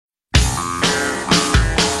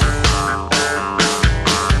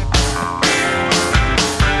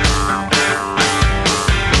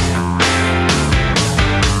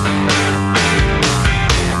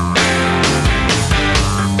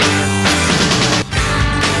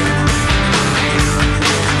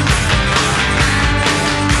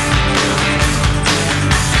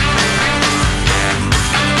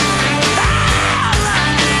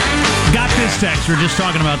text. We're just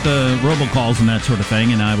talking about the robocalls and that sort of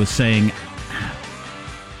thing, and I was saying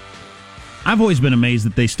I've always been amazed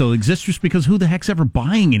that they still exist just because who the heck's ever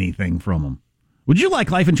buying anything from them? Would you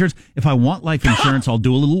like life insurance? If I want life insurance, I'll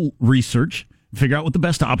do a little research, figure out what the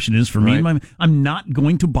best option is for me. And I'm not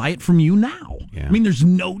going to buy it from you now. Yeah. I mean, there's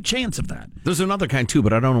no chance of that. There's another kind, too,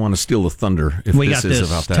 but I don't want to steal the thunder if we this got is this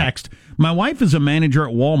about that. Text. My wife is a manager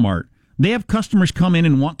at Walmart. They have customers come in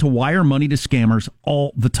and want to wire money to scammers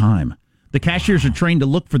all the time. The cashiers are trained to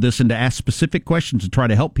look for this and to ask specific questions to try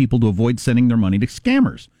to help people to avoid sending their money to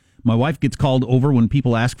scammers. My wife gets called over when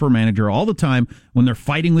people ask for a manager all the time when they're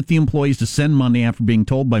fighting with the employees to send money after being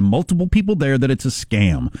told by multiple people there that it's a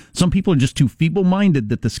scam. Some people are just too feeble-minded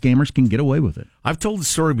that the scammers can get away with it. I've told the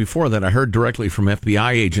story before that I heard directly from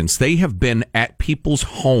FBI agents. They have been at people's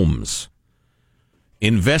homes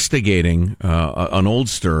investigating an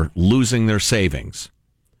oldster losing their savings.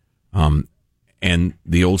 And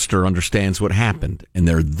the oldster understands what happened. And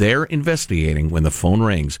they're there investigating when the phone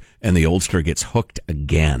rings and the oldster gets hooked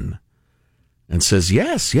again and says,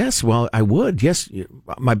 yes, well, I would. Yes,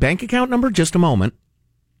 my bank account number, just a moment.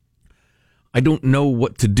 I don't know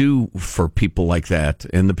what to do for people like that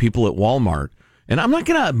and the people at Walmart. And I'm not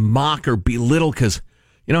going to mock or belittle because,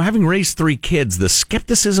 you know, having raised 3 kids, the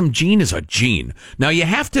skepticism gene is a gene. Now, you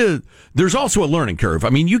have to, there's also a learning curve. I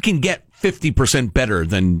mean, you can get 50% better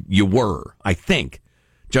than you were, I think,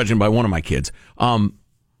 judging by one of my kids.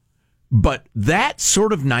 But that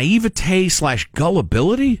sort of naivete /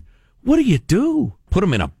 gullibility, what do? Put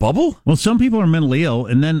them in a bubble? Well, some people are mentally ill,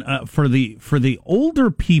 and then for the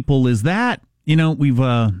older people, is that, you know, we've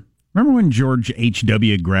remember when George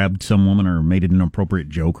H.W. grabbed some woman or made an inappropriate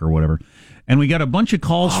joke or whatever, and we got a bunch of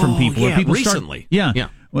calls from people. Yeah, people recently.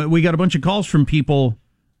 We got a bunch of calls from people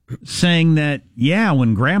saying that,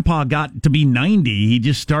 when Grandpa got to be 90, he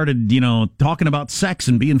just started, talking about sex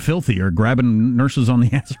and being filthy or grabbing nurses on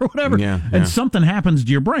the ass or whatever. And something happens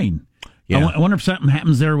to your brain. Yeah. I wonder if something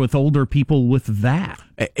happens there with older people with that.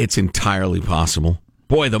 It's entirely possible.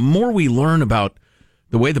 Boy, the more we learn about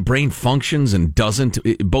the way the brain functions and doesn't,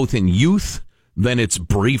 both in youth, then it's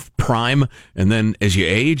brief prime, and then as you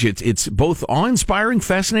age, it's both awe-inspiring,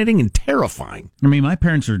 fascinating, and terrifying. I mean, my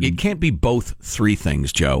parents are... It can't be both 3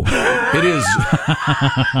 things, Joe. It is...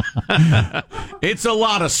 It's a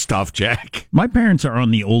lot of stuff, Jack. My parents are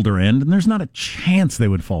on the older end, and there's not a chance they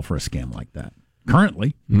would fall for a scam like that.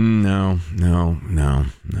 Currently. No.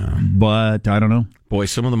 But, I don't know. Boy,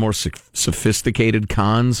 some of the more sophisticated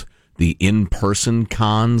cons, the in-person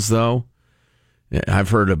cons, though, I've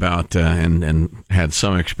heard about and had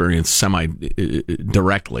some experience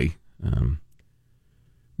semi-directly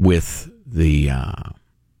with the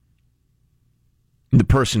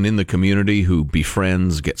person in the community who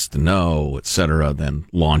befriends, gets to know, etc., then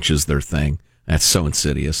launches their thing. That's so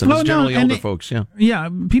insidious. And it's generally older folks, Yeah,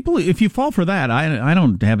 people, if you fall for that, I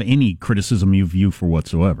don't have any criticism of you for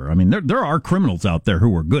whatsoever. I mean, there are criminals out there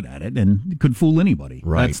who are good at it and could fool anybody.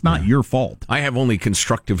 Right. That's not your fault. I have only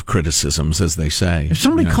constructive criticisms, as they say. If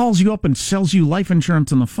somebody calls you up and sells you life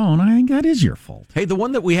insurance on the phone, I think that is your fault. Hey, the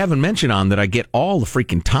one that we haven't mentioned on that I get all the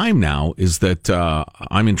freaking time now is that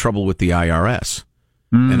I'm in trouble with the IRS.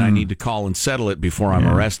 And I need to call and settle it before I'm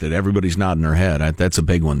arrested. Everybody's nodding their head. That's a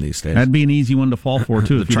big one these days. That'd be an easy one to fall for,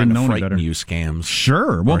 too, if you didn't know any better. Trying to frighten you scams.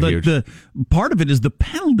 Sure. Well, the part of it is the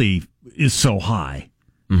penalty is so high.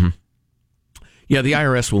 Mm-hmm. Yeah, the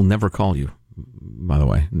IRS will never call you, by the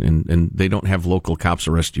way. And they don't have local cops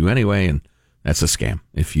arrest you anyway, and that's a scam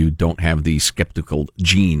if you don't have the skeptical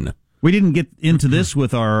gene. We didn't get into this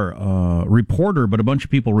with our reporter, but a bunch of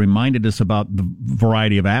people reminded us about the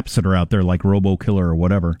variety of apps that are out there, like RoboKiller or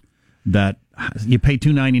whatever, that you pay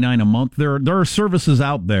 $2.99 a month. There are services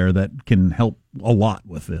out there that can help a lot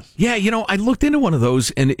with this. Yeah, I looked into one of those,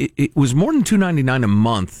 and it was more than $2.99 a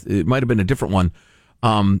month. It might have been a different one.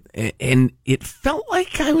 And it felt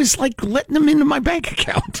like I was letting them into my bank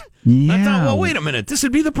account. Yeah. I thought, well, wait a minute, this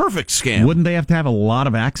would be the perfect scam. Wouldn't they have to have a lot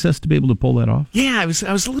of access to be able to pull that off? Yeah, I was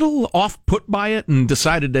a little off-put by it and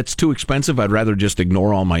decided that's too expensive. I'd rather just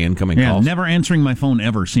ignore all my incoming calls. Never answering my phone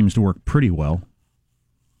ever seems to work pretty well.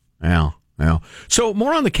 Yeah. So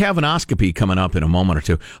more on the Kavanaugh-scopy coming up in a moment or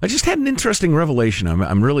two. I just had an interesting revelation.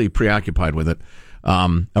 I'm really preoccupied with it.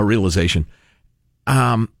 A realization.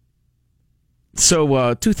 So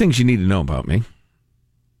 2 things you need to know about me.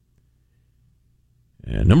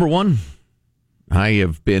 Number 1, I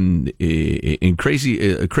have been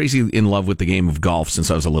crazy in love with the game of golf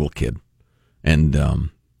since I was a little kid, and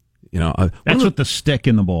That's with the stick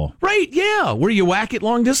in the ball. Right, yeah, where you whack it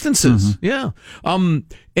long distances. Mm-hmm. Yeah.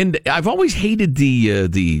 And I've always hated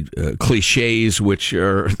the cliches, which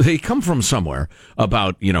they come from somewhere,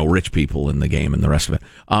 about, rich people in the game and the rest of it.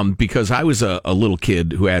 Because I was a little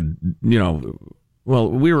kid who had, well,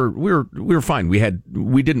 we were fine.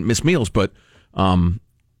 We didn't miss meals, but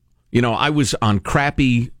I was on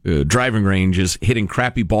crappy driving ranges, hitting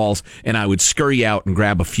crappy balls, and I would scurry out and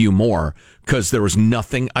grab a few more because there was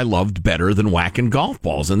nothing I loved better than whacking golf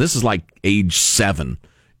balls. And this is like age 7,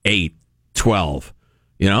 8, 12,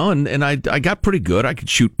 and I got pretty good. I could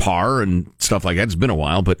shoot par and stuff like that. It's been a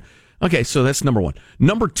while, but okay, so that's number one.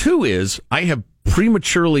 Number two is I have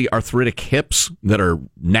prematurely arthritic hips that are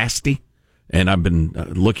nasty, and I've been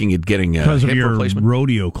looking at getting a because hip of your replacement.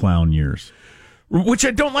 rodeo clown years. Which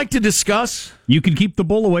I don't like to discuss. You could keep the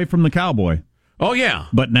bull away from the cowboy. Oh, yeah.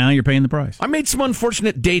 But now you're paying the price. I made some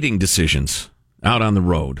unfortunate dating decisions out on the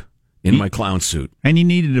road in my clown suit. And you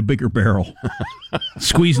needed a bigger barrel.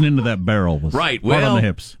 Squeezing into that barrel was right. Well, on the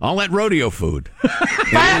hips. All that rodeo food.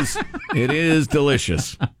 It is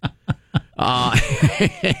delicious.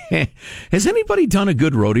 Has anybody done a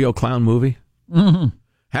good rodeo clown movie? Mm-hmm.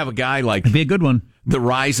 Have a guy like... It'd be a good one. The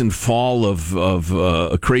rise and fall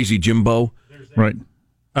of Crazy Jimbo. Right.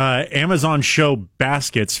 Amazon show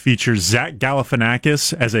Baskets features Zach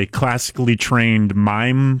Galifianakis as a classically trained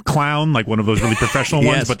mime clown, like one of those really professional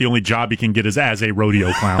Yes. ones, but the only job he can get is as a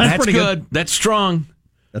rodeo clown. That's pretty good. That's strong.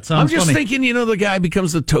 That sounds I'm just funny. thinking, the guy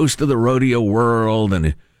becomes the toast of the rodeo world,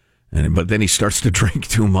 but then he starts to drink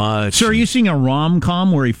too much. So are you seeing a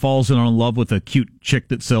rom-com where he falls in love with a cute chick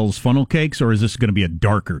that sells funnel cakes, or is this going to be a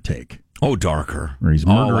darker take? Oh, darker. Where he's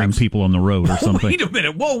murdering people on the road or something? Wait a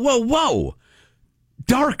minute. Whoa.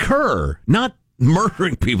 Darker. Not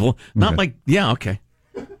murdering people. Not like, yeah, okay.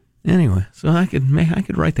 Anyway, so I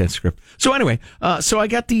could write that script. So anyway, so I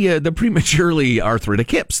got the prematurely arthritic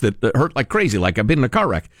hips that hurt like crazy, like I've been in a car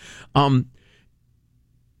wreck. And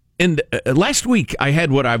last week I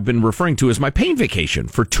had what I've been referring to as my pain vacation.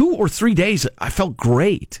 For 2 or 3 days, I felt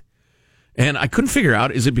great. And I couldn't figure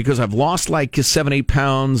out, is it because I've lost like 7-8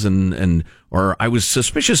 pounds or I was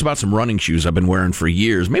suspicious about some running shoes I've been wearing for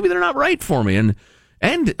years. Maybe they're not right for me.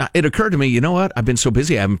 And it occurred to me, you know what? I've been so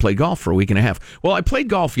busy I haven't played golf for a week and a half. Well, I played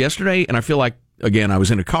golf yesterday and I feel like, again, I was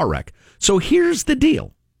in a car wreck. So here's the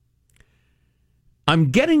deal.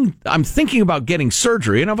 I'm thinking about getting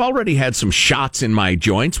surgery, and I've already had some shots in my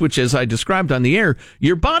joints, which, as I described on the air,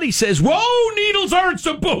 your body says, whoa, needles aren't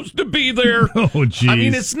supposed to be there. Oh, jeez. I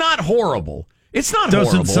mean, it's not horrible. It's not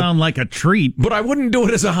Doesn't horrible. sound like a treat. But I wouldn't do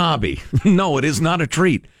it as a hobby. No, it is not a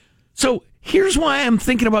treat. So here's why I'm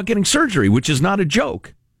thinking about getting surgery, which is not a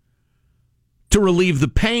joke. To relieve the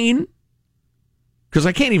pain, because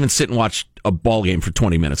I can't even sit and watch a ball game for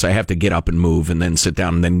 20 minutes. I have to get up and move and then sit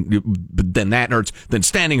down, and then that hurts, then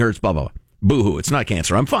standing hurts, blah, blah, blah. Boo-hoo, it's not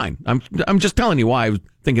cancer. I'm fine. I'm just telling you why I was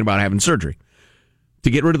thinking about having surgery. To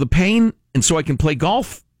get rid of the pain, and so I can play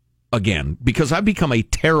golf again, because I've become a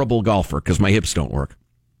terrible golfer because my hips don't work.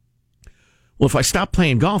 Well, if I stop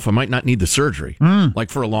playing golf, I might not need the surgery, like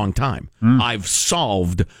for a long time. I've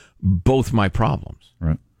solved both my problems.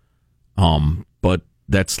 Right. But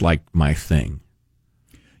that's like my thing.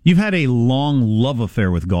 You've had a long love affair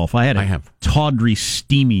with golf. I have. Tawdry,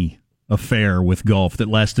 steamy affair with golf that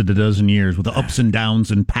lasted a dozen years with the ups and downs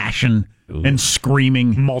and passion and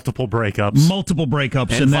screaming. Multiple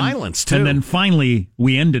breakups. And then, violence, too. And then finally,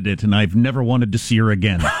 we ended it, and I've never wanted to see her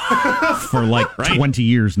again for like 20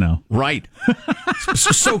 years now. Right.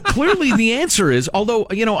 So clearly the answer is, although,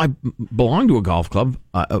 I belong to a golf club,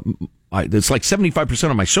 it's like 75%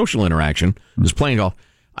 of my social interaction is playing golf.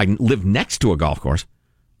 I live next to a golf course.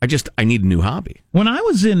 I need a new hobby. When I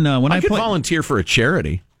was in, I could volunteer for a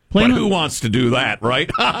charity, but who wants to do that, right?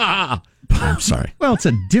 I'm sorry. Well, it's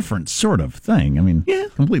a different sort of thing. I mean,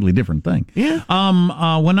 completely different thing. Yeah.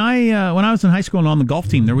 When I was in high school and on the golf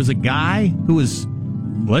team, there was a guy who was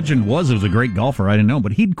a great golfer. I didn't know,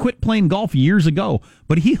 but he'd quit playing golf years ago.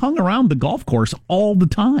 But he hung around the golf course all the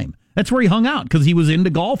time. That's where he hung out because he was into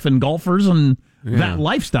golf and golfers and that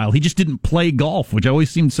lifestyle. He just didn't play golf, which always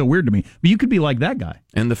seemed so weird to me. But you could be like that guy.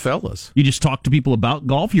 And the fellas. You just talk to people about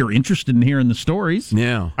golf. You're interested in hearing the stories.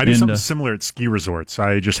 Yeah. I do something similar at ski resorts.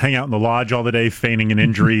 I just hang out in the lodge all the day, feigning an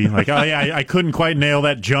injury. Like, oh, yeah, I couldn't quite nail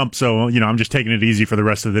that jump, so, I'm just taking it easy for the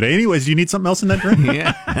rest of the day. Anyways, do you need something else in that drink?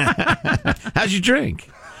 Yeah. How's your drink?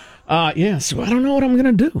 So I don't know what I'm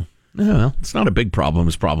going to do. Well, it's not a big problem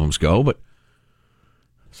as problems go, but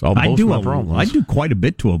solve both my problems. I do quite a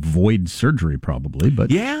bit to avoid surgery, probably.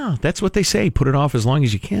 But yeah, that's what they say. Put it off as long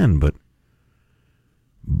as you can. But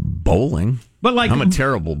bowling, But like, I'm a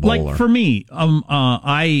terrible bowler. Like for me,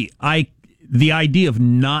 the idea of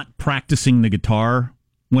not practicing the guitar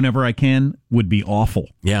whenever I can would be awful.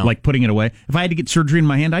 Yeah. Like putting it away. If I had to get surgery in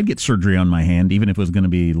my hand, I'd get surgery on my hand, even if it was going to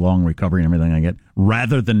be long recovery and everything I get,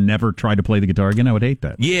 rather than never try to play the guitar again. I would hate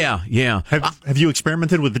that. Yeah. Have you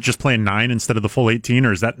experimented with just playing 9 instead of the full 18,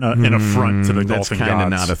 or is that an affront to the golfing gods? That's kind of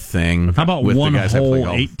not a thing. How about with one the guys that play whole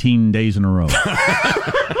golf? 18 days in a row?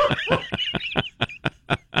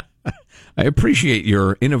 I appreciate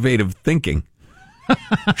your innovative thinking.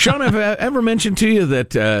 Sean, have I ever mentioned to you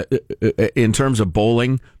that in terms of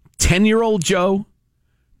bowling, 10-year-old Joe,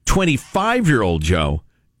 25-year-old Joe,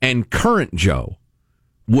 and current Joe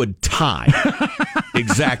would tie?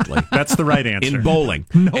 Exactly. That's the right answer. In bowling.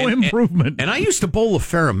 No improvement. And I used to bowl a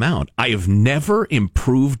fair amount. I have never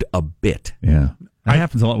improved a bit. Yeah. That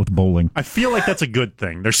happens a lot with bowling. I feel like that's a good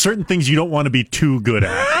thing. There's certain things you don't want to be too good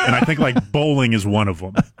at, and I think like bowling is one of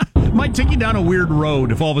them. It might take you down a weird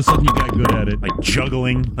road if all of a sudden you got good at it. Like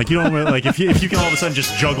juggling, like you don't really, like if you can all of a sudden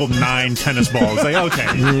just juggle 9 tennis balls, like okay,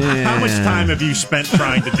 how much time have you spent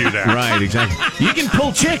trying to do that? Right, exactly. You can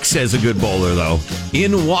pull chicks as a good bowler, though,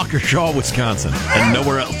 in Waukesha, Wisconsin, and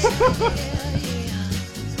nowhere else.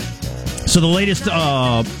 So the latest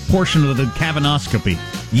portion of the Kavanaugh-scopy.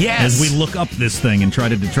 Yes. As we look up this thing and try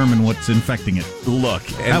to determine what's infecting it. Look.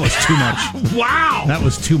 That was too much. Wow. That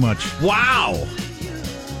was too much. Wow.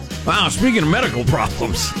 Wow, speaking of medical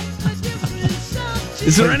problems.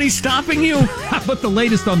 Is there any stopping you? How about the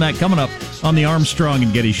latest on that coming up on the Armstrong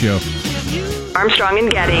and Getty Show? Armstrong and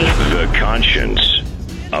Getty. The conscience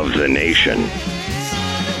of the nation.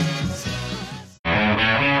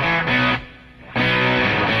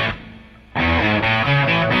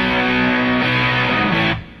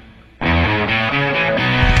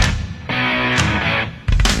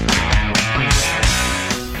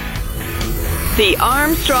 The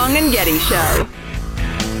Armstrong and Getty Show.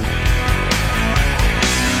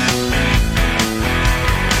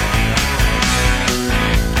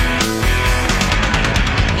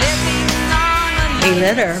 A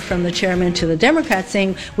letter from the chairman to the Democrats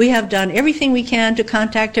saying, we have done everything we can to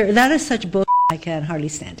contact her. That is such bull. I can hardly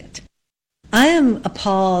stand it. I am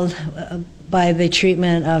appalled by the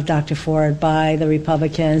treatment of Dr. Ford by the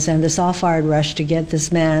Republicans and this all-fired rush to get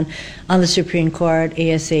this man on the Supreme Court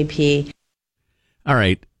ASAP. All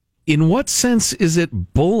right. In what sense is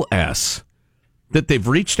it bull-ass that they've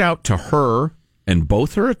reached out to her and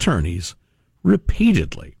both her attorneys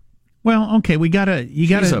repeatedly? Well, okay,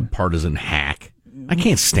 She's a partisan hack. I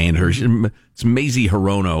can't stand her. It's Maisie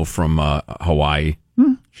Hirono from Hawaii.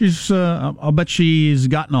 I'll bet she's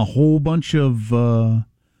gotten a whole bunch of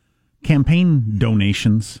campaign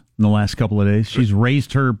donations in the last couple of days. She's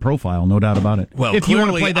raised her profile, no doubt about it. Well, if clearly, you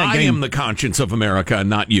want to play that game, I am the conscience of America,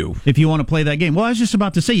 not you. If you want to play that game. Well, I was just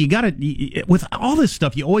about to say, you got to, with all this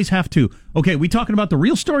stuff, you always have to, okay, are we talking about the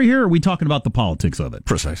real story here, or are we talking about the politics of it?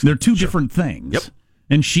 Precisely. They're two different things. Yep.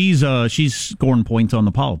 And she's scoring points on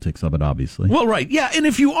the politics of it, obviously. Well, right. Yeah, and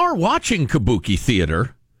if you are watching kabuki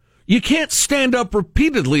theater, you can't stand up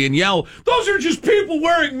repeatedly and yell, "Those are just people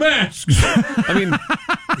wearing masks." I mean,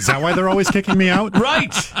 is that why they're always kicking me out?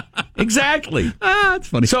 Right. Exactly. That's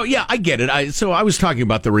funny. So, yeah, I get it. I was talking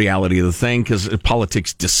about the reality of the thing because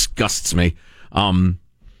politics disgusts me.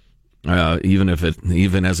 Even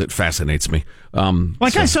as it fascinates me.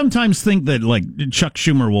 I sometimes think that like Chuck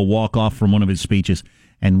Schumer will walk off from one of his speeches,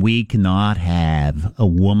 and we cannot have a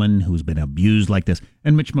woman who's been abused like this.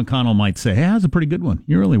 And Mitch McConnell might say, "Hey, that was a pretty good one.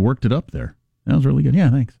 You really worked it up there. That was really good. Yeah,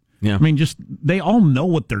 thanks." Yeah. I mean, just they all know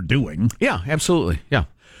what they're doing. Yeah, absolutely. Yeah.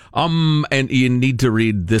 And you need to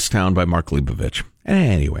read This Town by Mark Leibovich.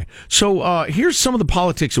 Anyway, so here's some of the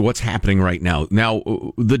politics of what's happening right now. Now,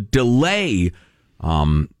 the delay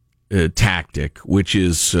tactic, which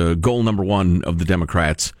is goal number one of the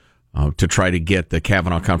Democrats, to try to get the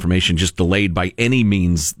Kavanaugh confirmation just delayed by any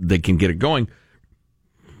means they can get it going,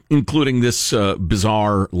 including this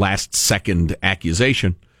bizarre last-second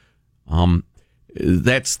accusation.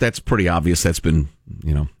 That's pretty obvious. That's been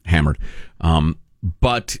hammered.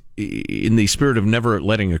 But in the spirit of never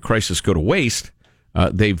letting a crisis go to waste,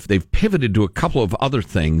 they've pivoted to a couple of other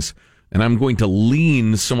things, and I'm going to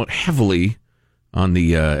lean somewhat heavily on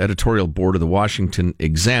the editorial board of the Washington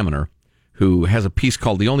Examiner, who has a piece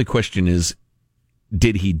called "The Only Question Is,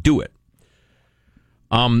 Did He Do It?"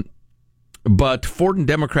 But Ford and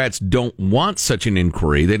Democrats don't want such an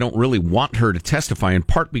inquiry. They don't really want her to testify, in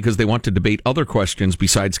part because they want to debate other questions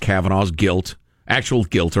besides Kavanaugh's guilt, actual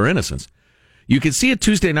guilt or innocence. You could see it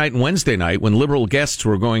Tuesday night and Wednesday night when liberal guests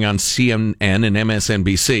were going on CNN and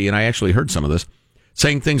MSNBC, and I actually heard some of this,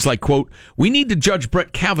 saying things like, quote, "We need to judge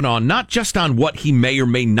Brett Kavanaugh not just on what he may or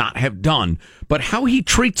may not have done, but how he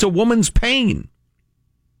treats a woman's pain."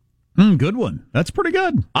 Good one. That's pretty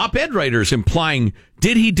good. Op-ed writers implying,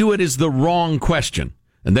 did he do it is the wrong question.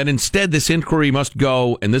 And then instead this inquiry must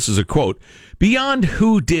go, and this is a quote, "beyond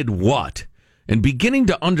who did what, and beginning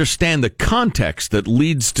to understand the context that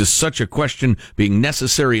leads to such a question being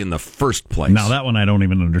necessary in the first place." Now, that one I don't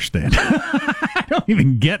even understand. I don't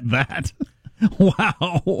even get that.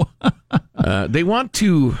 Wow. They want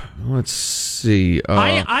to, let's see.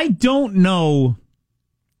 I don't know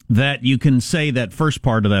that you can say that first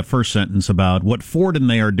part of that first sentence about what Ford and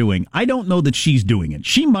they are doing. I don't know that she's doing it.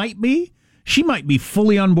 She might be. She might be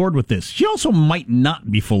fully on board with this. She also might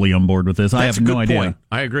not be fully on board with this. I have no idea. Point.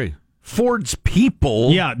 I agree. Ford's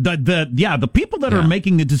people. Yeah, the people that are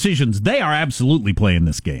making the decisions, they are absolutely playing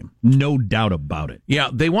this game. No doubt about it. Yeah,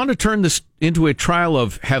 they want to turn this into a trial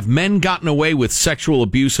of, have men gotten away with sexual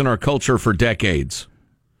abuse in our culture for decades?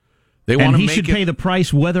 They want and to he make should it, pay the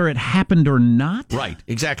price whether it happened or not? Right,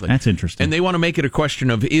 exactly. That's interesting. And they want to make it a question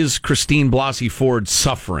of, is Christine Blasey Ford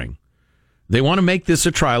suffering? They want to make this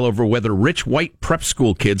a trial over whether rich white prep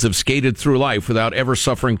school kids have skated through life without ever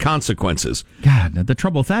suffering consequences. God, the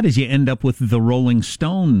trouble with that is you end up with the Rolling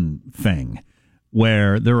Stone thing,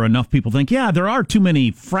 where there are enough people think, yeah, there are too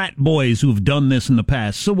many frat boys who've done this in the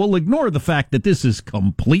past, so we'll ignore the fact that this is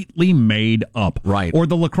completely made up. Right. Or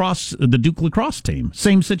the Duke lacrosse team,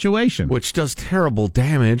 same situation. Which does terrible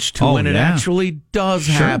damage to when it actually does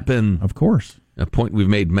happen. Of course. A point we've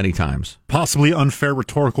made many times. Possibly unfair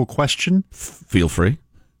rhetorical question. Feel free.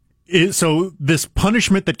 So this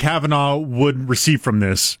punishment that Kavanaugh would receive from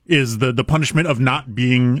this is the punishment of not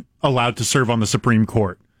being allowed to serve on the Supreme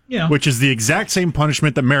Court. Yeah. Which is the exact same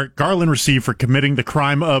punishment that Merrick Garland received for committing the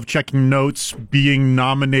crime of checking notes being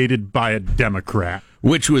nominated by a Democrat.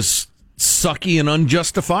 Which was sucky and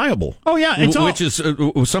unjustifiable. Oh, yeah. Which is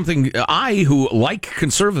something I, who like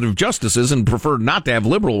conservative justices and prefer not to have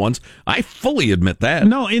liberal ones, I fully admit that.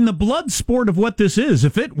 No, in the blood sport of what this is,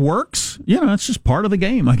 if it works, it's just part of the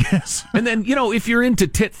game, I guess. And then, if you're into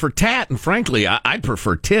tit for tat, and frankly, I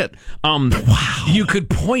prefer tit, you could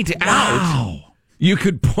point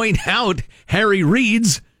out Harry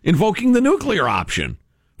Reid's invoking the nuclear option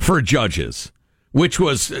for judges, which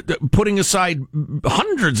was putting aside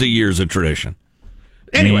hundreds of years of tradition.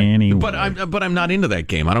 Anyway. But I'm not into that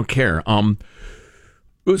game. I don't care.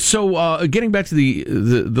 So getting back to the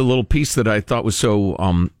little piece that I thought was so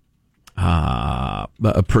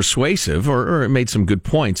persuasive, or it made some good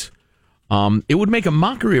points. It would make a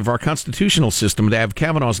mockery of our constitutional system to have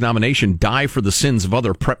Kavanaugh's nomination die for the sins of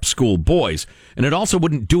other prep school boys. And it also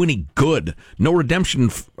wouldn't do any good. No redemption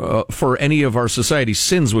for any of our society's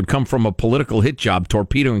sins would come from a political hit job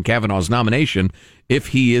torpedoing Kavanaugh's nomination if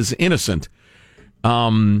he is innocent.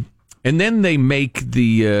 And then they make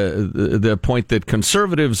the point that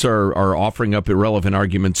conservatives are offering up irrelevant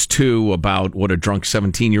arguments too about what a drunk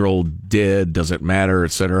 17-year-old did, does it matter,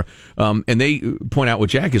 etc. And they point out what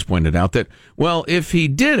Jack has pointed out, that, well, if he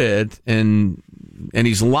did it and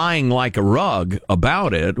he's lying like a rug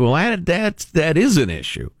about it, well, that is an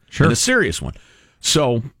issue, sure, and a serious one.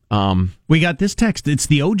 So we got this text. It's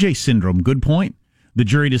the O.J. syndrome. Good point. The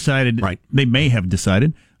jury decided, right. They may have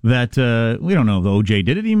decided that we don't know if O.J.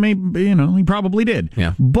 did it. He may, he probably did.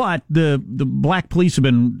 Yeah. But the black police have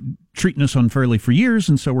been treating us unfairly for years,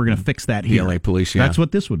 and so we're going to fix that here. The LA police, yeah. That's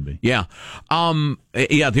what this would be. Yeah.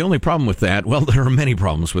 The only problem with that, well, there are many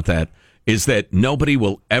problems with that, is that nobody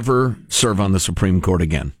will ever serve on the Supreme Court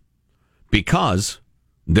again, because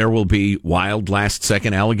there will be wild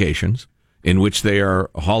last-second allegations in which they are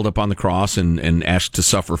hauled up on the cross and asked to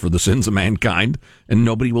suffer for the sins of mankind, and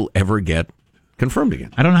nobody will ever get confirmed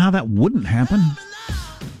again. I don't know how that wouldn't happen,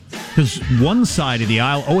 because one side of the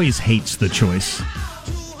aisle always hates the choice.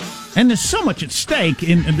 And there's so much at stake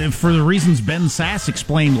for the reasons Ben Sass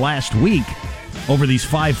explained last week over these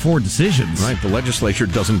 5-4 decisions. Right, the legislature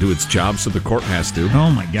doesn't do its job, so the court has to. Oh,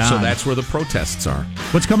 my God. So that's where the protests are.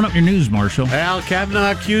 What's coming up in your news, Marshall? Al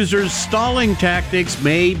Kavanaugh accusers' stalling tactics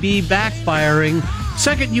may be backfiring.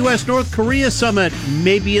 Second U.S.-North Korea summit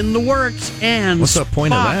may be in the works. And what's the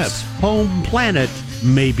point of that? Spock's home planet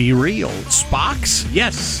may be real. Spock's?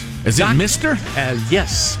 Yes. As in Mr.?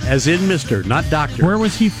 Yes, as in Mr., not Doctor. Where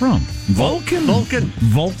was he from? Vulcan?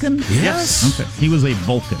 Vulcan? Yes. Okay, he was a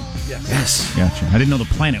Vulcan. Yes. Gotcha. I didn't know the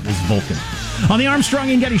planet was Vulcan. On the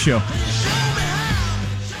Armstrong and Getty Show.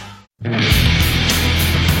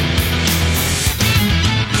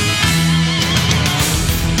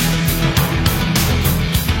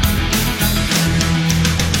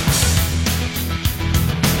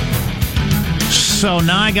 So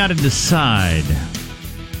now I got to decide.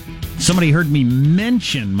 Somebody heard me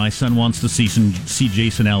mention my son wants to see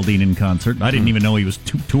Jason Aldean in concert. I didn't even know he was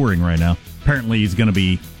touring right now. Apparently, he's going to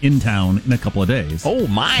be in town in a couple of days. Oh,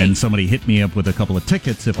 my. And somebody hit me up with a couple of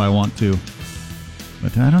tickets if I want to.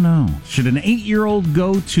 But I don't know. Should an 8-year-old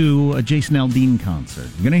go to a Jason Aldean concert?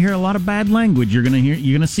 You're going to hear a lot of bad language. You're going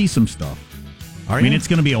to see some stuff. I mean, it's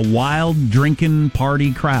going to be a wild drinking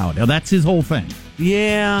party crowd. Now, that's his whole thing.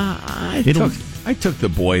 Yeah, I took the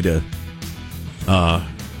boy to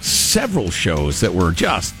several shows that were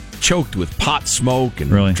just choked with pot smoke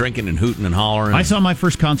and drinking and hooting and hollering. I saw my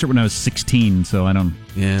first concert when I was 16, so I don't...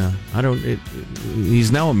 Yeah, I don't...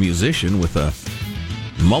 he's now a musician with a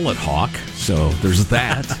mullet hawk, so there's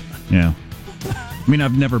that. Yeah. I mean,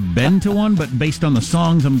 I've never been to one, but based on the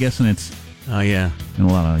songs, I'm guessing it's... Oh, yeah. And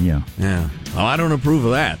a lot of... Yeah. Well, I don't approve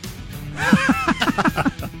of that.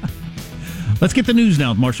 Let's get the news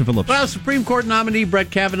now with Marcia Phillips. Well, Supreme Court nominee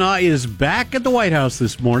Brett Kavanaugh is back at the White House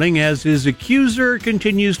this morning as his accuser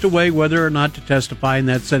continues to weigh whether or not to testify in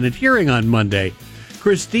that Senate hearing on Monday.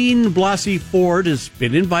 Christine Blasey Ford has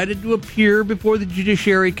been invited to appear before the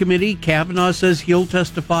Judiciary Committee. Kavanaugh says he'll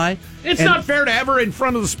testify. It's not fair to have her in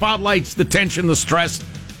front of the spotlights, the tension, the stress,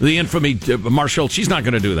 the infamy. Marshall, she's not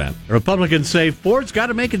going to do that. Republicans say Ford's got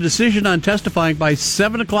to make a decision on testifying by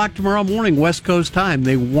 7 o'clock tomorrow morning, West Coast time.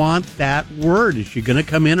 They want that word. Is she going to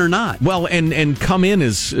come in or not? Well, and come in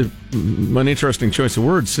is an interesting choice of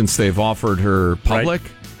words since they've offered her public,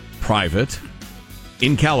 private,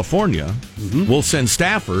 in California. We'll send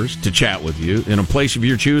staffers to chat with you in a place of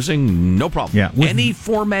your choosing. No problem. Yeah, any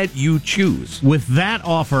format you choose. With that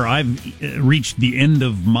offer, I've reached the end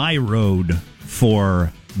of my road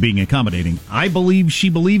for being accommodating. I believe she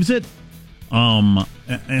believes it, and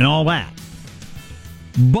all that.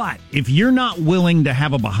 But if you're not willing to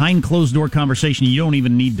have a behind closed door conversation, you don't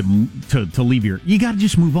even need to leave your. You got to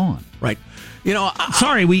just move on, right? You know,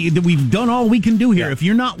 sorry, we've done all we can do here. Yeah. If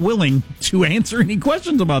you're not willing to answer any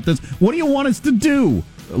questions about this, what do you want us to do?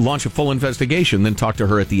 Launch a full investigation, then talk to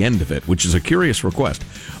her at the end of it, which is a curious request.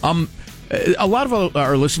 A lot of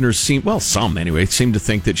our listeners seem to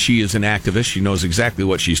think that she is an activist. She knows exactly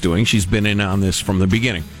what she's doing. She's been in on this from the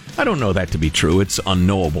beginning. I don't know that to be true. It's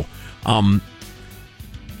unknowable. I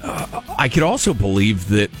could also believe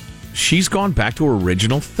that she's gone back to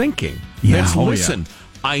original thinking. Yeah. Listen,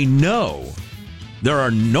 I know there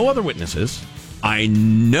are no other witnesses. I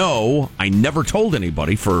know I never told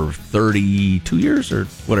anybody for 32 years or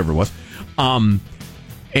whatever it was.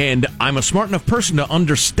 And I'm a smart enough person to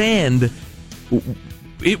understand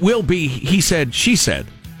it will be he said, she said.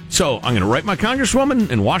 So I'm going to write my congresswoman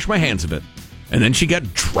and wash my hands of it. And then she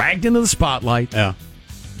got dragged into the spotlight by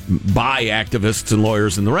activists and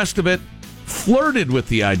lawyers and the rest of it, flirted with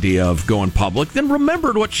the idea of going public, then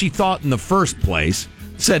remembered what she thought in the first place,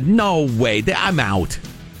 said, no way, I'm out.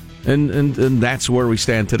 And that's where we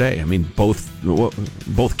stand today. I mean, both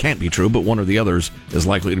can't be true, but one or the other is as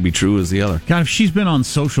likely to be true as the other. God, if she's been on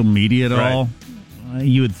social media at all,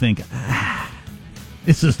 you would think,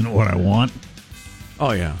 this isn't what I want.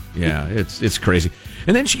 Oh, yeah. It's crazy.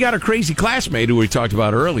 And then she got her crazy classmate, who we talked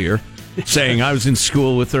about earlier, saying, I was in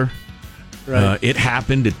school with her. Right. It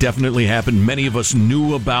happened. It definitely happened. Many of us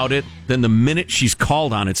knew about it. Then the minute she's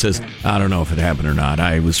called on it, says, I don't know if it happened or not.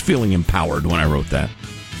 I was feeling empowered when I wrote that.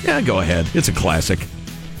 Yeah, go ahead. It's a classic.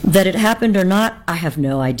 That it happened or not, I have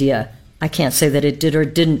no idea. I can't say that it did or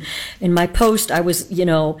didn't. In my post, I was,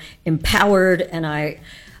 empowered, and I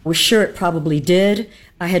was sure it probably did.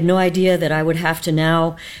 I had no idea that I would have to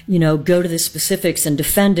now, go to the specifics and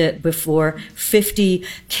defend it before 50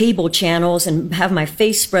 cable channels and have my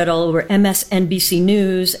face spread all over MSNBC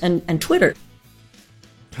News and Twitter.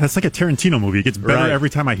 That's like a Tarantino movie. It gets better every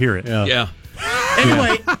time I hear it. Yeah.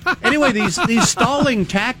 Anyway, these stalling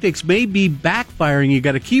tactics may be backfiring. You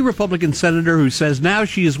got a key Republican senator who says now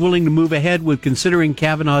she is willing to move ahead with considering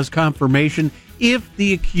Kavanaugh's confirmation if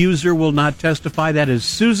the accuser will not testify. That is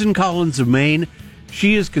Susan Collins of Maine.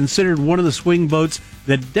 She is considered one of the swing votes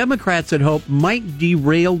that Democrats had hoped might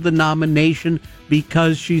derail the nomination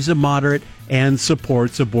because she's a moderate and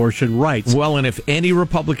supports abortion rights. Well, and if any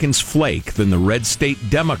Republicans flake, then the red state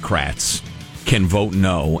Democrats can vote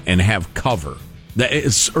no and have cover. That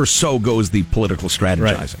is, or so goes the political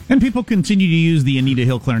strategizing. Right. And people continue to use the Anita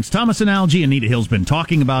Hill, Clarence Thomas analogy. Anita Hill's been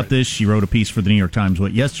talking about this. She wrote a piece for the New York Times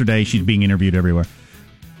yesterday. She's being interviewed everywhere.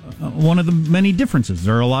 One of the many differences,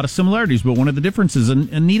 there are a lot of similarities, but one of the differences,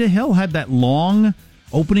 Anita Hill had that long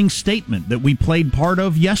opening statement that we played part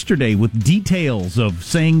of yesterday with details of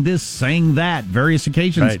saying this, saying that, various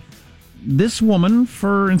occasions. Right. This woman,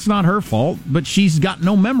 it's not her fault, but she's got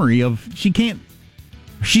no memory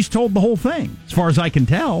she's told the whole thing, as far as I can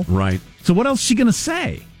tell. Right. So what else is she going to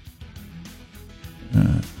say?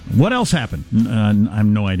 What else happened? I have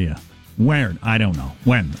no idea. Where? I don't know.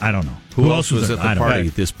 When? I don't know. Who else was at the party?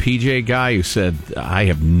 This PJ guy who said, I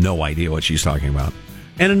have no idea what she's talking about.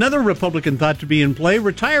 And another Republican thought to be in play,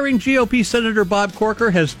 retiring GOP Senator Bob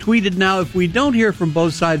Corker has tweeted now, if we don't hear from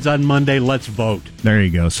both sides on Monday, let's vote. There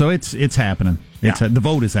you go. So it's happening. The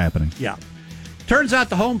vote is happening. Yeah. Turns out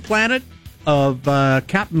the home planet of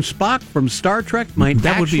Captain Spock from Star Trek might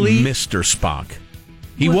That actually... would be Mr. Spock.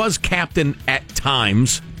 He was captain at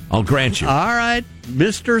times, I'll grant you. All right,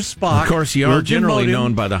 Mr. Spock. Of course, you are generally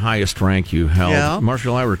known by the highest rank you held. Yeah.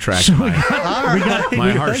 Marshall, I retract my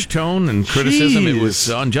harsh tone and criticism. Jeez. It was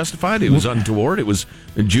unjustified. It was untoward. It was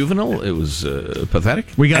juvenile. It was pathetic.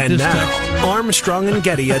 We got and this now, text. Armstrong and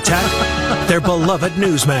Getty attack their beloved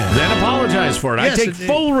newsman. Then apologize for it. Yes, I take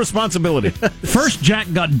full responsibility. First,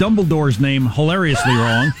 Jack got Dumbledore's name hilariously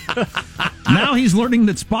wrong. Now he's learning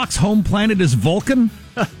that Spock's home planet is Vulcan.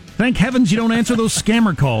 Thank heavens you don't answer those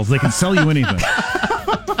scammer calls. They can sell you anything.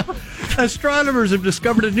 Astronomers have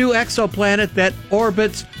discovered a new exoplanet that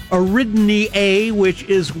orbits Eridani A, which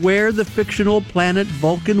is where the fictional planet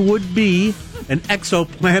Vulcan would be. An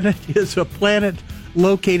exoplanet is a planet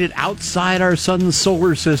located outside our sun's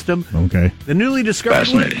solar system. Okay. The newly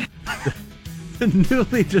discovered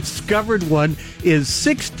one is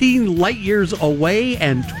 16 light years away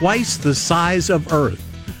and twice the size of Earth.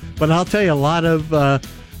 But I'll tell you, a lot of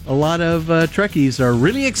Trekkies are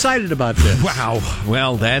really excited about this. Wow.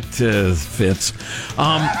 Well, that fits.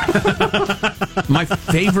 My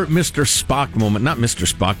favorite Mr. Spock moment, not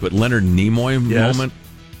Mr. Spock, but Leonard Nimoy moment,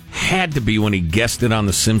 had to be when he guested on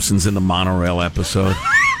The Simpsons in the monorail episode.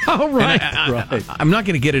 Oh, right. I'm not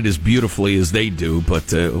going to get it as beautifully as they do,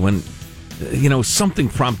 but when, something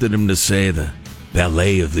prompted him to say the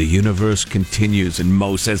ballet of the universe continues, and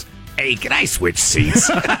Mo says, hey, can I switch seats?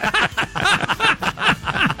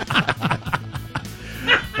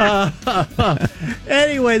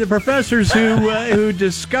 Anyway, the professors who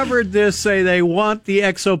discovered this say they want the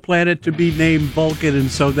exoplanet to be named Vulcan, and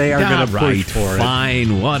so they are going to push for it.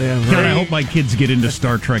 Fine, whatever. God, I hope my kids get into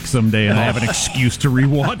Star Trek someday and I have an excuse to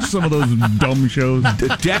rewatch some of those dumb shows.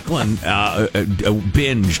 Declan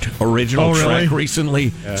binged original Trek recently.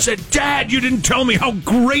 Said, Dad, you didn't tell me how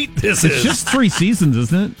great this is. It's just 3 seasons,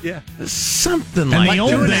 isn't it? Yeah. Something And like the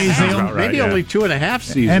old days, maybe only 2.5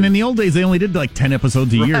 seasons. And in the old days, they only did like 10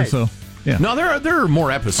 episodes a year, so... Yeah. No, there are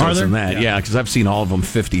more episodes than that. Yeah, because I've seen all of them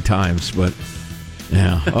 50 times. But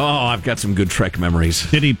yeah, I've got some good Trek memories.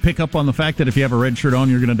 Did he pick up on the fact that if you have a red shirt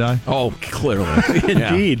on, you're going to die? Oh, clearly,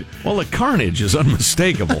 indeed. Yeah. Well, the Carnage is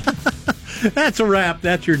unmistakable. That's a wrap.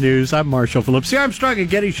 That's your news. I'm Marshall Phillips. The Armstrong and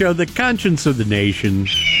Getty Show, the conscience of the nation.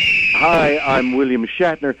 Hi, I'm William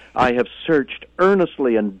Shatner. I have searched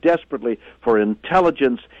earnestly and desperately for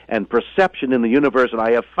intelligence and perception in the universe, and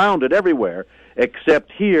I have found it everywhere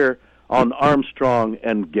except here on Armstrong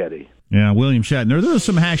and Getty. Yeah, William Shatner. There's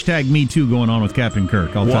some hashtag Me Too going on with Captain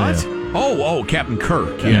Kirk, I'll tell you. Oh, Captain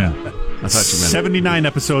Kirk. Yeah. I thought you meant 79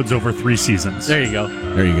 episodes over 3 seasons. There you go.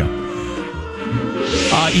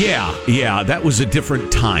 Yeah, that was a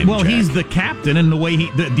different time. Well, Jack. he's the captain, and the way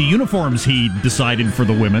the uniforms he decided for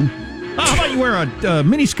the women. How about you wear a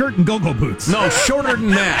mini skirt and go-go boots? No, shorter than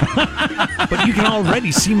that. But you can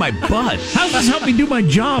already see my butt. How does this help me do my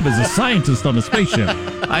job as a scientist on a spaceship?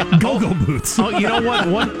 Go-go boots. Oh, you know what?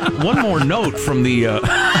 One more note from the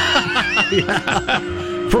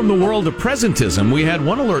from the world of presentism. We had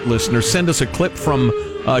one alert listener send us a clip from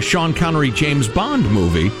Sean Connery James Bond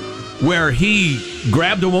movie where he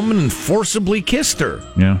grabbed a woman and forcibly kissed her.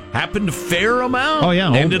 Yeah. Happened to fair amount. Oh,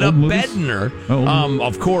 yeah. Ended old up movies. bedding her.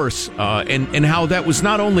 Of course. And how that was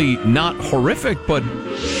not only not horrific, but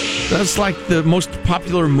that's like the most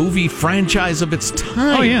popular movie franchise of its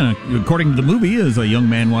time. Oh, yeah. According to the movie, as a young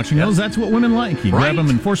man watching those, that's what women like. You grab them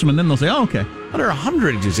and force them, and then they'll say, oh, okay. Well, there are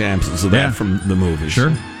 100 examples of that from the movies. Sure.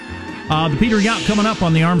 The Peter Yacht coming up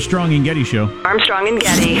on the Armstrong and Getty Show. Armstrong and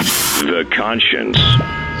Getty. The conscience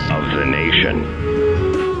of the nation.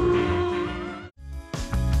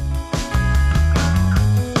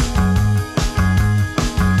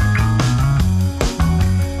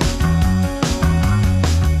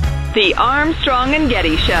 The Armstrong and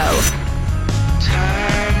Getty Show.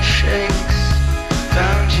 Time shakes,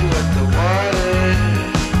 found you at the water.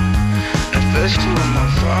 At first you were my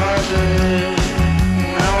father,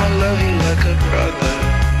 now I love you like a brother.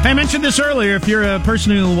 Hey, I mentioned this earlier. If you're a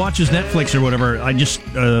person who watches Netflix or whatever, I just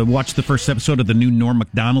watched the first episode of the new Norm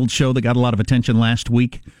Macdonald show that got a lot of attention last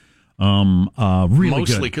week. Really Mostly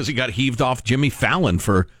good. because he got heaved off Jimmy Fallon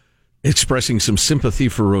for expressing some sympathy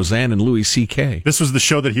for Roseanne and Louis C.K. This was the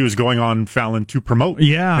show that he was going on Fallon to promote.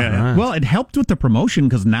 Yeah. Well, it helped with the promotion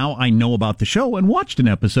because now I know about the show and watched an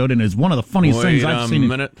episode, and it's one of the funniest things I've seen.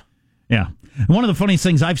 One of the funniest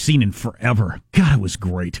things I've seen in forever. God, it was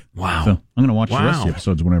great. Wow. So I'm going to watch the rest of the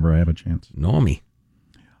episodes whenever I have a chance. Normie.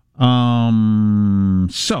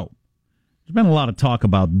 So there's been a lot of talk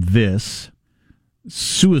about this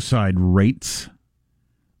suicide rates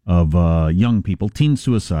of young people, teen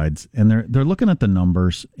suicides, and they're looking at the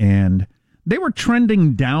numbers, and they were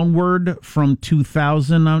trending downward from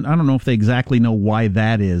 2000. I don't know if they exactly know why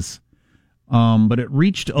that is, but it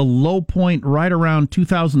reached a low point right around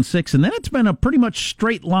 2006, and then it's been a pretty much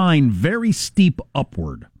straight line, very steep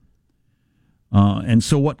upward. And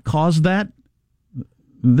so what caused that?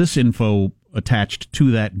 This info attached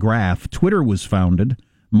to that graph. Twitter was founded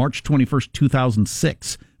March 21st,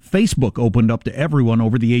 2006. Facebook opened up to everyone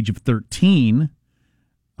over the age of 13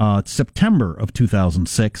 September of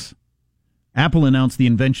 2006. Apple announced the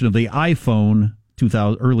invention of the iPhone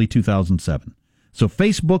early 2007. So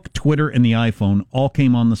Facebook, Twitter, and the iPhone all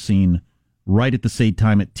came on the scene right at the same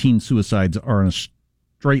time that teen suicides are in a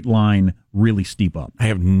straight line, really steep up. I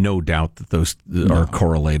have no doubt that those are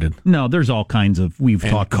correlated. No, there's all kinds of we've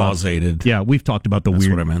talked causated. About. Yeah, we've talked about the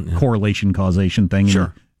weird correlation causation thing.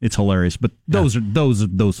 Sure. It's hilarious, but those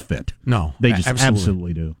fit. No, they just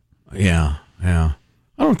absolutely do. Yeah. I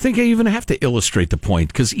don't think I even have to illustrate the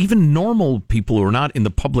point, because even normal people who are not in the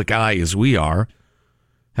public eye as we are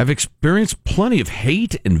have experienced plenty of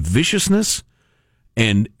hate and viciousness,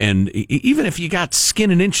 and even if you got skin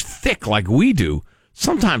an inch thick like we do,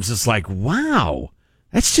 sometimes it's like, wow,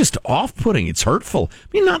 that's just off-putting. It's hurtful. I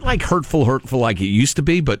mean, not like hurtful like it used to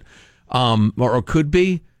be, but or could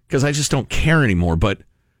be, because I just don't care anymore, but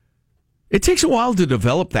it takes a while to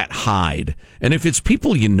develop that hide. And if it's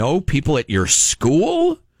people you know, people at your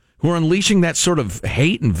school who are unleashing that sort of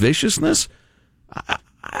hate and viciousness,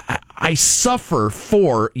 I suffer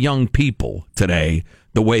for young people today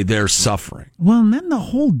the way they're suffering. Well, and then the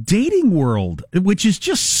whole dating world, which is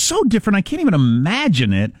just so different. I can't even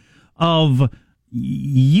imagine it, of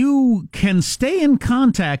you can stay in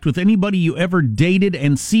contact with anybody you ever dated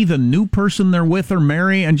and see the new person they're with or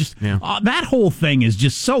marry, and just that whole thing is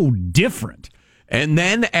just so different. And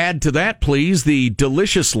then add to that, please, the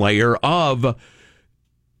delicious layer of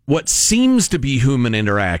what seems to be human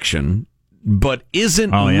interaction, but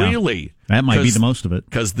isn't really. That might be the most of it.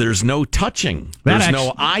 Because there's no touching. There's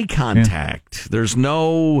no eye contact. There's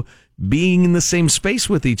no being in the same space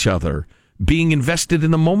with each other. Being invested in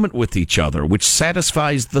the moment with each other, which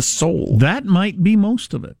satisfies the soul. That might be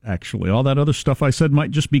most of it, actually. All that other stuff I said might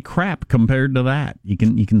just be crap compared to that. You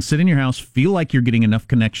can sit in your house, feel like you're getting enough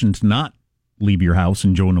connection to not leave your house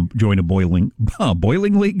and join a boiling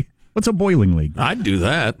league. What's a boiling league? I'd do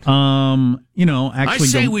that. Actually, I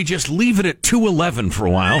say we just leave it at 211 for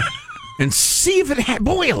a while and see if it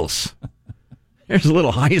boils. There's a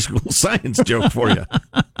little high school science joke for you.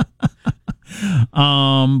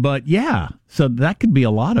 But yeah, so that could be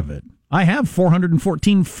a lot of it. I have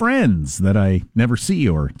 414 friends that I never see,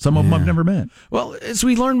 or some of them I've never met. Well, as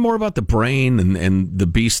we learn more about the brain and the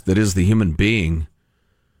beast that is the human being,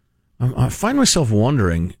 I find myself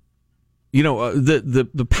wondering,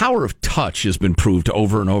 the power of touch has been proved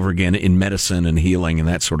over and over again in medicine and healing and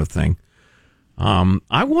that sort of thing.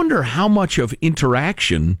 I wonder how much of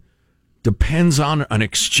interaction depends on an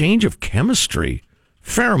exchange of chemistry,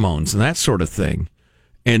 pheromones, and that sort of thing.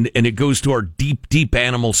 And it goes to our deep, deep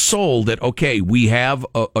animal soul that, okay, we have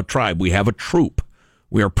a tribe, we have a troop,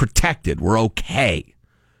 we are protected, we're okay.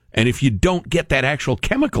 And if you don't get that actual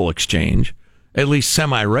chemical exchange, at least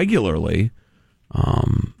semi-regularly,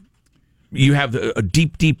 you have a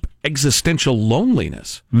deep, deep existential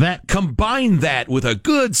loneliness. Combine that with a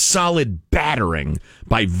good, solid battering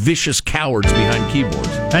by vicious cowards behind keyboards.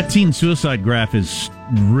 That teen suicide graph is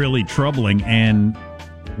really troubling, and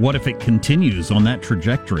what if it continues on that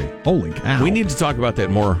trajectory? Holy cow. We need to talk about that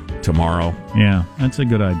more tomorrow. Yeah, that's a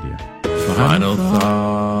good idea. Final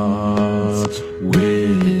thoughts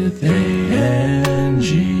with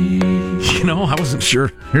A&G. I wasn't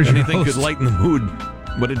sure anything could lighten the mood,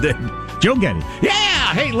 but it did. Joe Getty.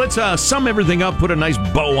 Yeah! Hey, let's sum everything up, put a nice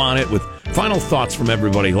bow on it with final thoughts from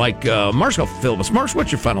everybody. Like Marsh will fill us. Marsh,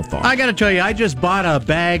 what's your final thought? I got to tell you, I just bought a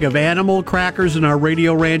bag of animal crackers in our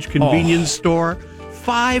Radio Ranch convenience store.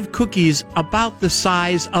 5 cookies about the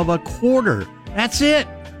size of a quarter. That's it.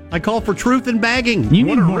 I call for truth in bagging.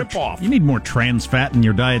 What a rip-off. You need more trans fat in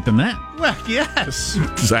your diet than that. Well, yes.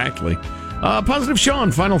 Exactly. Positive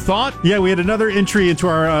Sean, final thought? Yeah, we had another entry into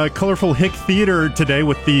our colorful hick theater today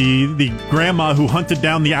with the grandma who hunted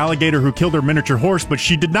down the alligator who killed her miniature horse, but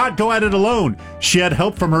she did not go at it alone. She had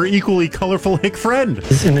help from her equally colorful hick friend.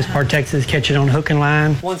 In this part of Texas, catch it on hook and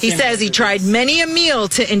line. He says he tried many a meal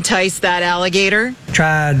to entice that alligator.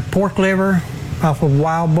 Tried pork liver off of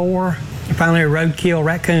wild boar. And finally, a roadkill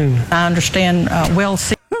raccoon. I understand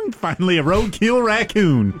Finally, a roadkill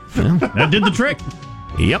raccoon. That did the trick.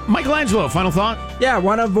 Yep. Michelangelo, final thought? Yeah,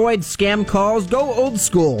 want to avoid scam calls? Go old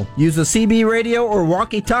school. Use a CB radio or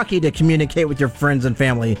walkie-talkie to communicate with your friends and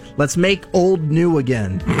family. Let's make old new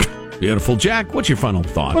again. Beautiful. Jack, what's your final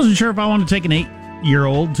thought? I wasn't sure if I wanted to take an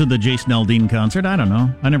 8-year-old to the Jason Aldean concert. I don't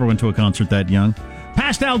know. I never went to a concert that young.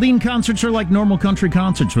 Past Aldean concerts are like normal country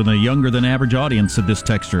concerts with a younger-than-average audience, said this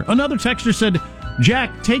texter. Another texter said,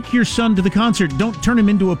 Jack, take your son to the concert. Don't turn him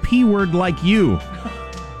into a P-word like you.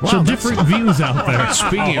 Wow, so different views out there.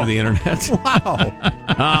 Speaking of the internet.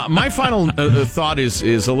 Wow. My final thought is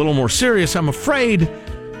a little more serious. I'm afraid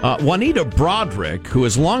Juanita Broderick, who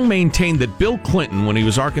has long maintained that Bill Clinton, when he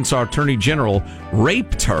was Arkansas Attorney General,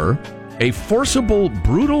 raped her, a forcible,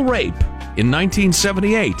 brutal rape in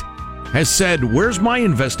 1978, has said, where's my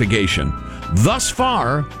investigation? Thus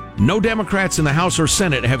far, no Democrats in the House or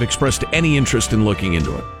Senate have expressed any interest in looking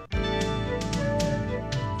into it.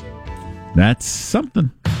 That's something.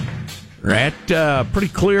 Right, pretty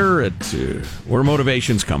clear at where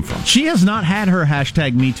motivations come from. She has not had her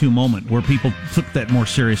hashtag #MeToo moment where people took that more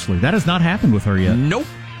seriously. That has not happened with her yet. Nope.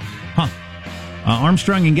 Huh.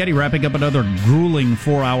 Armstrong and Getty wrapping up another grueling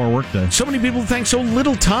 4-hour workday. So many people think so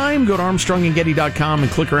little time. Go to ArmstrongandGetty.com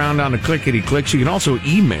and click around on the clickety-clicks. You can also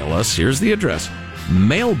email us. Here's the address.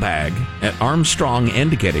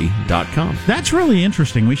 mailbag@ArmstrongandGetty.com. That's really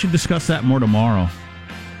interesting. We should discuss that more tomorrow.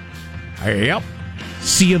 Yep.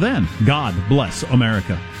 See you then. God bless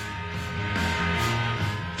America.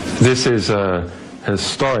 This is a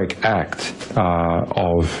historic act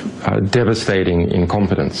of devastating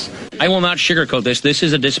incompetence. I will not sugarcoat this. This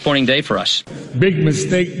is a disappointing day for us. Big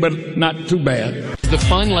mistake, but not too bad. The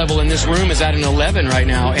fun level in this room is at an 11 right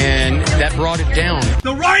now, and that brought it down.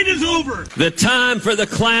 The ride is over. The time for the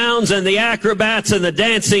clowns and the acrobats and the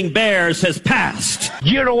dancing bears has passed.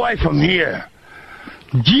 Get away from here.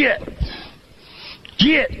 Get.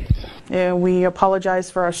 We apologize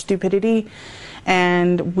for our stupidity,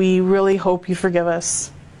 and we really hope you forgive us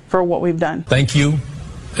for what we've done. Thank you,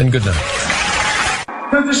 and good night.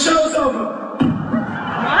 Because the show's over.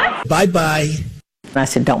 What? Bye-bye. I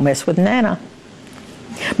said, don't mess with Nana.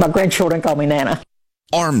 My grandchildren call me Nana.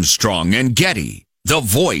 Armstrong and Getty, the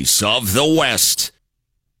voice of the West.